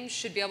team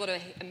should be able to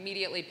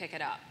immediately pick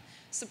it up.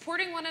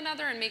 Supporting one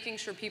another and making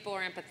sure people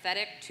are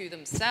empathetic to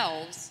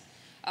themselves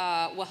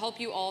will help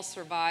you all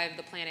survive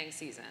the planning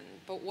season.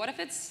 But what if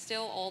it's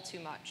still all too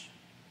much?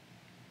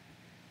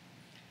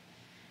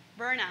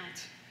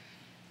 Burnout.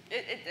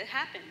 It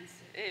happens.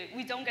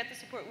 We don't get the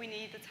support we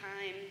need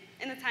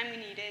in the time we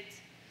need it.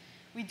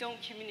 We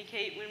don't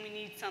communicate when we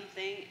need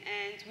something,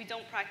 and we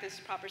don't practice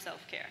proper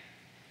self-care.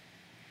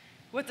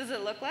 What does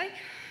it look like?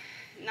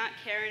 Not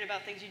caring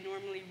about things you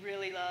normally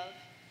really love,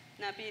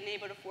 not being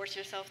able to force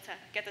yourself to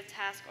get the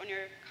task on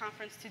your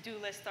conference to-do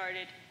list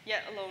started,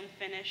 yet alone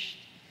finished,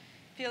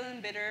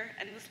 feeling bitter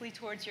endlessly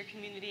towards your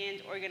community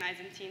and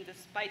organizing team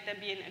despite them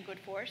being a good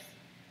force,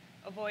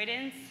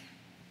 avoidance,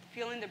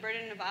 feeling the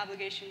burden of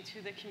obligation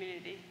to the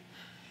community.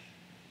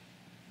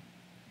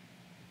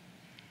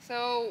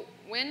 So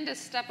when to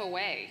step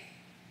away?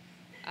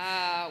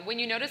 When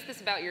you notice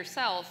this about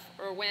yourself,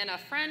 or when a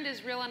friend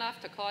is real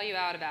enough to call you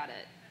out about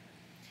it.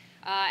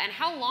 And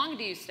how long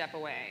do you step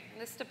away?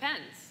 This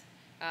depends.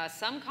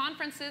 Some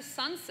conferences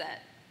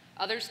sunset.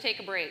 Others take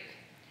a break.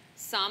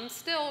 Some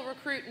still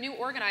recruit new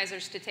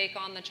organizers to take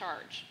on the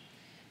charge.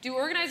 Do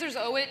organizers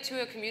owe it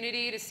to a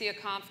community to see a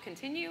conf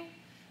continue?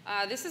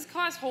 This has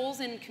caused holes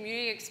in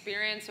community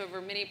experience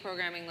over many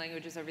programming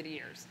languages over the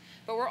years.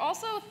 But we're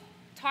also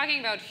talking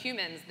about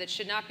humans that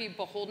should not be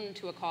beholden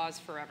to a cause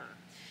forever,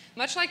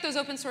 much like those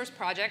open source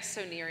projects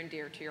so near and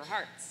dear to your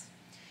hearts.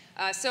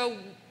 So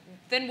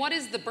then what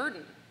is the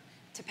burden?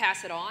 To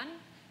pass it on,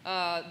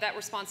 that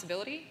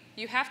responsibility?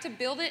 You have to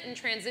build it and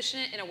transition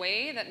it in a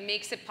way that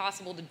makes it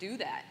possible to do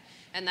that.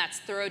 And that's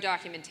thorough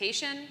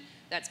documentation,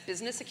 that's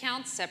business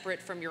accounts separate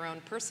from your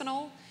own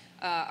personal,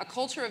 a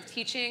culture of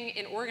teaching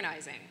and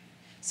organizing.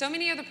 So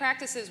many of the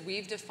practices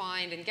we've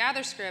defined in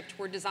GatherScript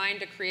were designed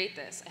to create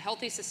this, a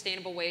healthy,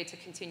 sustainable way to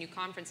continue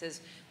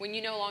conferences when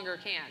you no longer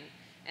can.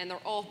 And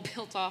they're all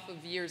built off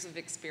of years of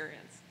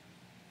experience.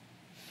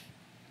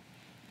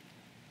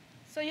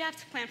 So you have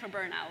to plan for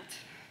burnout.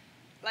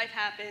 Life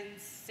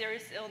happens,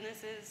 serious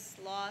illnesses,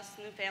 loss,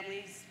 new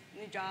families,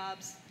 new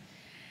jobs.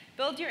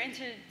 Build your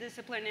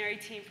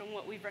interdisciplinary team from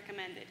what we've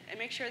recommended, and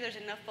make sure there's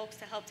enough folks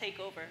to help take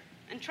over,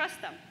 and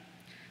trust them.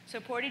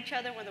 Support each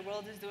other when the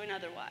world is doing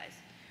otherwise.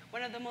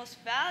 One of the most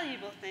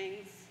valuable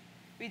things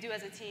we do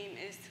as a team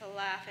is to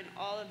laugh in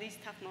all of these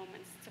tough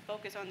moments, to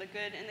focus on the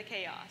good and the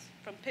chaos,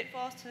 from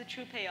pitfalls to the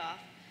true payoff.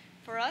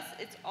 For us,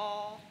 it's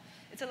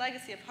a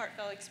legacy of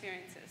heartfelt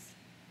experiences.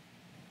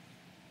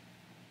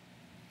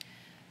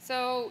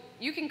 So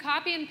you can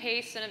copy and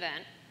paste an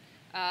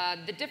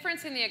event. The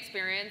difference in the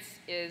experience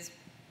is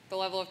the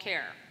level of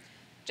care,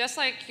 just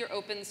like your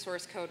open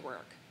source code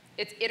work.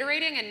 It's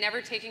iterating and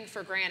never taking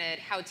for granted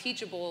how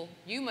teachable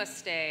you must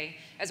stay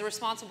as a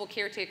responsible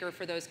caretaker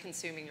for those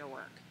consuming your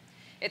work.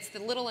 It's the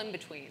little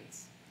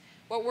in-betweens.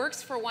 What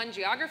works for one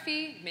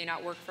geography may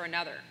not work for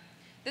another.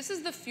 This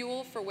is the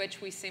fuel for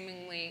which we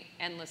seemingly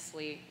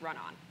endlessly run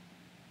on.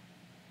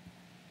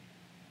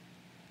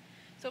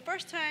 So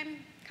first-time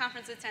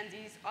conference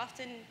attendees,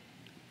 often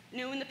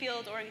new in the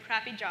field or in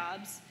crappy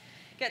jobs,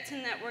 get to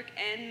network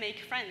and make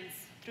friends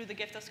through the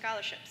gift of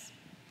scholarships.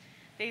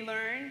 They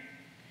learn,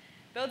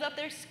 build up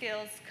their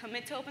skills,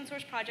 commit to open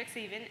source projects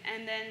even,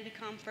 and then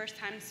become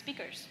first-time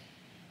speakers.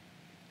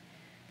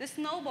 This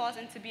snowballs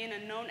into being a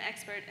known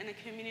expert and a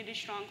community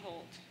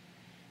stronghold.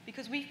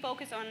 Because we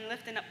focus on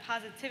lifting up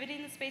positivity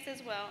in the space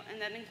as well,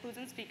 and that includes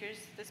in speakers,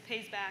 this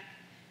pays back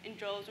in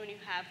droves when you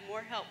have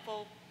more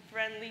helpful,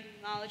 friendly,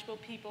 knowledgeable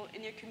people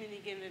in your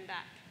community giving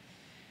back.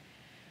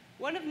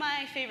 One of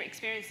my favorite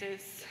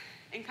experiences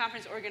in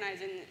conference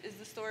organizing is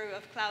the story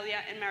of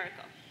Claudia and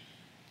Mariko.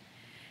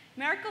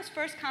 Mariko's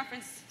first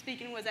conference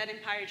speaking was at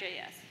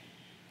EmpireJS.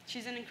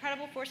 She's an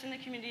incredible force in the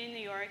community in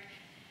New York,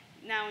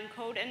 now in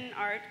code and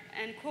art,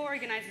 and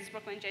co-organizes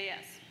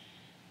Brooklyn.js.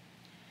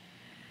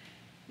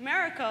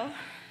 Mariko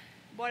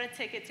bought a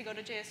ticket to go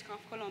to JSConf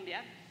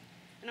Colombia,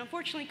 and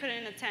unfortunately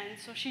couldn't attend,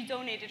 so she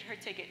donated her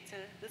ticket to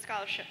the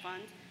scholarship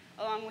fund,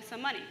 along with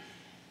some money.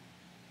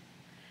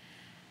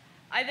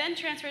 I then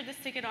transferred this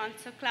ticket on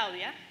to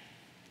Claudia,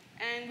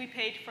 and we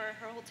paid for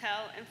her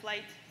hotel and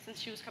flight since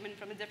she was coming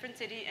from a different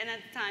city and at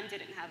the time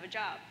didn't have a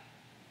job.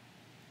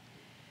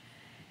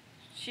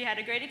 She had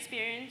a great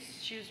experience.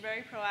 She was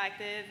very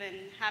proactive and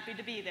happy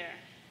to be there.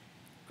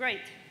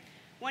 Great.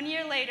 1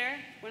 year later,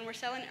 when we're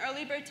selling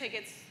early bird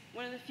tickets,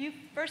 one of the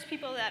first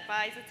people that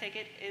buys a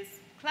ticket is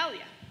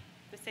Claudia,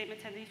 the same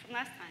attendee from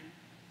last time.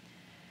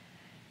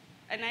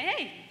 And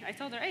I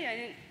told her,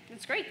 hey,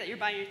 it's great that you're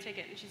buying your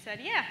ticket. And she said,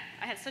 yeah,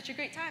 I had such a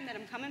great time that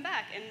I'm coming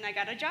back. And I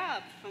got a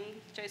job from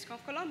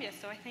JSConf Colombia,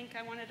 so I think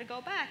I wanted to go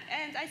back.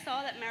 And I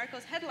saw that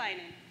Mariko's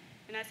headlining.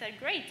 And I said,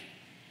 great.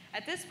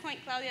 At this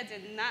point, Claudia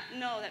did not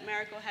know that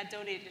Mariko had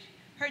donated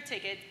her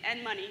ticket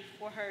and money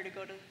for her to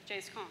go to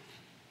JSConf.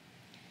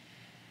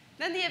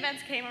 Then the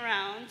events came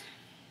around,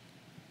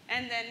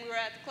 and then we were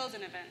at the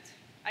closing event.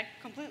 I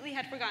completely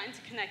had forgotten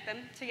to connect them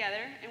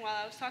together, and while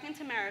I was talking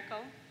to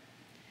Mariko,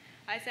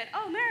 I said,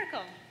 oh,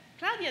 Mariko,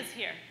 Claudia's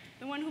here,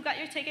 the one who got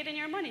your ticket and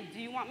your money. Do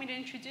you want me to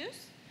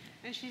introduce?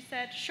 And she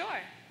said, sure.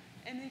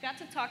 And they got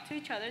to talk to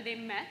each other. They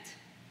met.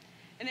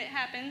 And it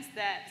happens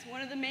that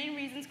one of the main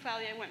reasons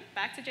Claudia went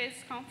back to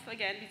JSConf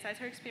again, besides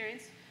her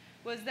experience,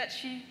 was that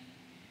she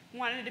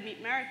wanted to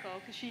meet Mariko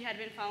because she had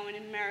been following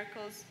in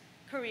Mariko's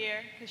career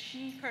because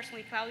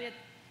Claudia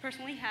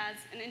personally has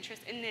an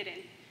interest in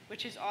knitting,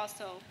 which is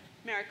also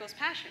Mariko's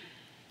passion.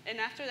 And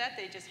after that,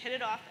 they just hit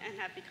it off and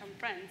have become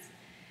friends.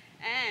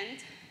 And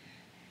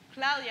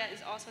Claudia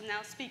is also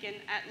now speaking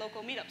at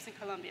local meetups in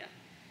Colombia.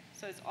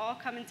 So it's all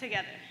coming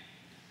together.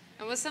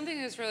 And what's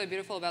something that's really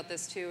beautiful about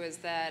this, too, is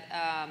that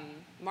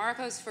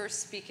Mariko's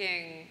first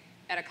speaking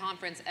at a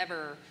conference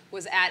ever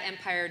was at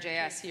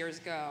EmpireJS years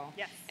ago.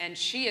 Yes. And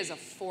she is a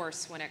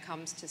force when it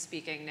comes to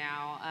speaking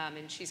now.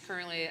 And she's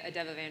currently a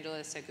dev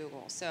evangelist at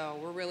Google. So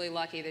we're really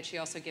lucky that she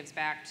also gives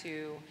back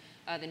to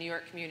the New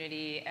York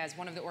community as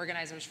one of the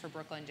organizers for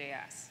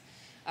Brooklyn.js.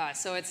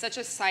 So it's such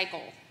a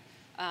cycle.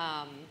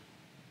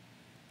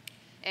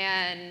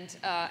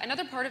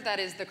 Another part of that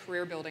is the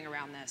career building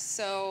around this.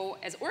 So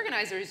as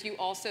organizers, you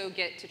also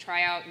get to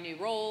try out new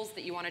roles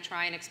that you want to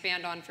try and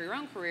expand on for your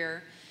own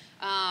career.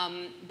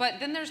 But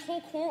then there's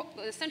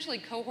essentially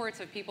cohorts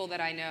of people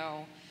that I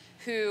know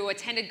who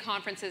attended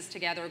conferences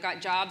together,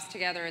 got jobs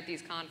together at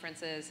these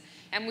conferences,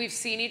 and we've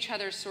seen each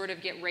other sort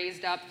of get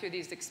raised up through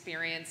these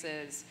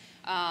experiences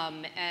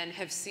and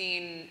have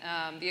seen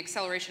the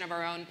acceleration of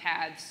our own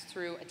paths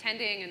through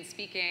attending and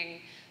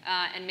speaking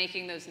and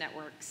making those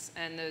networks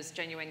and those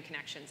genuine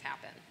connections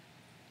happen.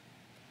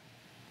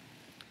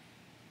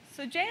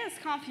 So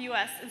JSConf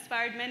US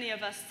inspired many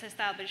of us to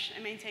establish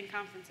and maintain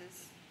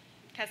conferences.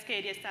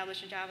 Cascadia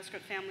established a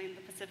JavaScript family in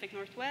the Pacific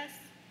Northwest.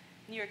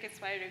 New York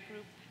inspired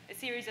a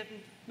series of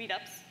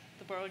meetups,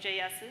 the Borough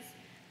JSs,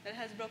 that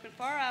has broken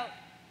far out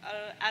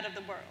of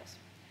the boroughs.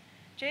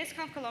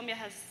 JSConf Colombia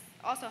has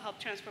also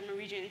helped transform a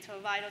region into a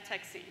vital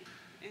tech scene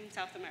in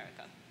South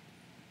America.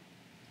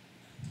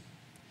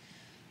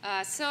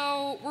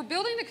 So we're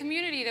building the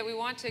community that we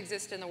want to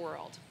exist in the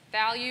world.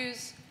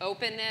 Values,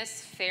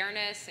 openness,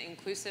 fairness,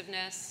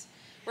 inclusiveness.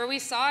 Where we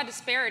saw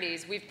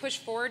disparities, we've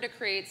pushed forward to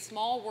create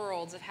small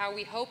worlds of how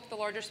we hope the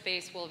larger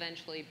space will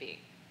eventually be.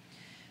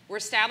 We're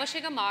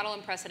establishing a model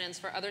and precedence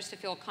for others to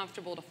feel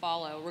comfortable to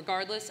follow,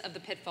 regardless of the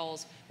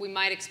pitfalls we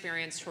might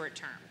experience short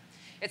term.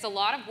 It's a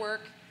lot of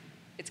work.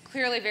 It's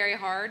clearly very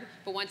hard,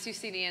 but once you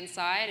see the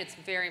inside, it's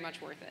very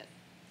much worth it.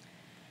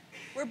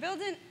 We're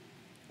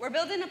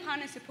building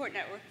upon a support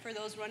network for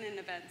those running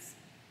events.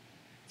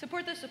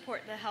 Support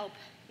that help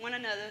one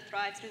another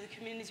thrive through the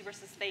communities we're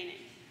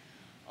sustaining.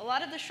 A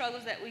lot of the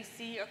struggles that we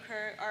see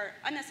occur are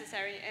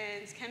unnecessary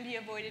and can be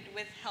avoided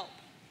with help.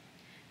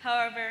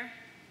 However,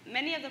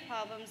 many of the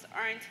problems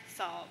aren't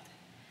solved.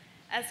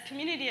 As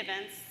community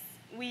events,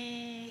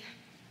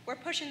 we're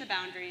pushing the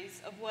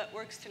boundaries of what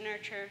works to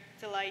nurture,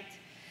 delight,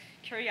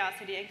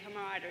 curiosity, and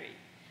camaraderie.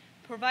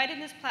 Providing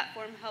this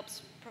platform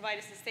helps provide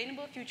a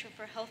sustainable future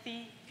for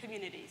healthy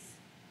communities.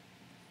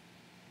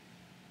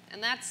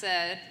 And that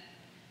said,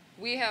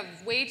 we have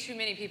way too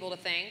many people to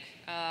thank,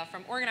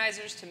 from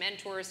organizers to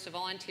mentors to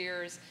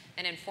volunteers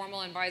and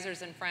informal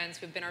advisors and friends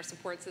who've been our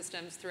support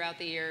systems throughout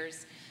the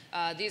years.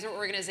 These are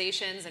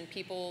organizations and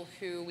people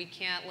who we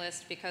can't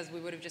list because we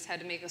would have just had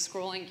to make a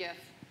scrolling GIF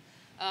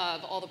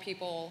of all the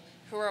people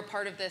who are a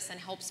part of this and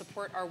help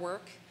support our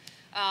work.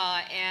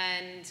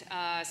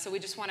 So we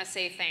just want to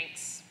say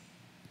thanks.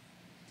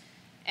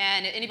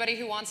 And anybody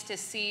who wants to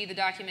see the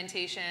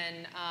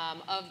documentation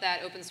of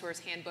that open source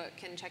handbook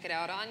can check it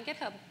out on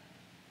GitHub.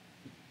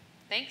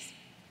 Thanks.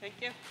 Thank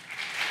you.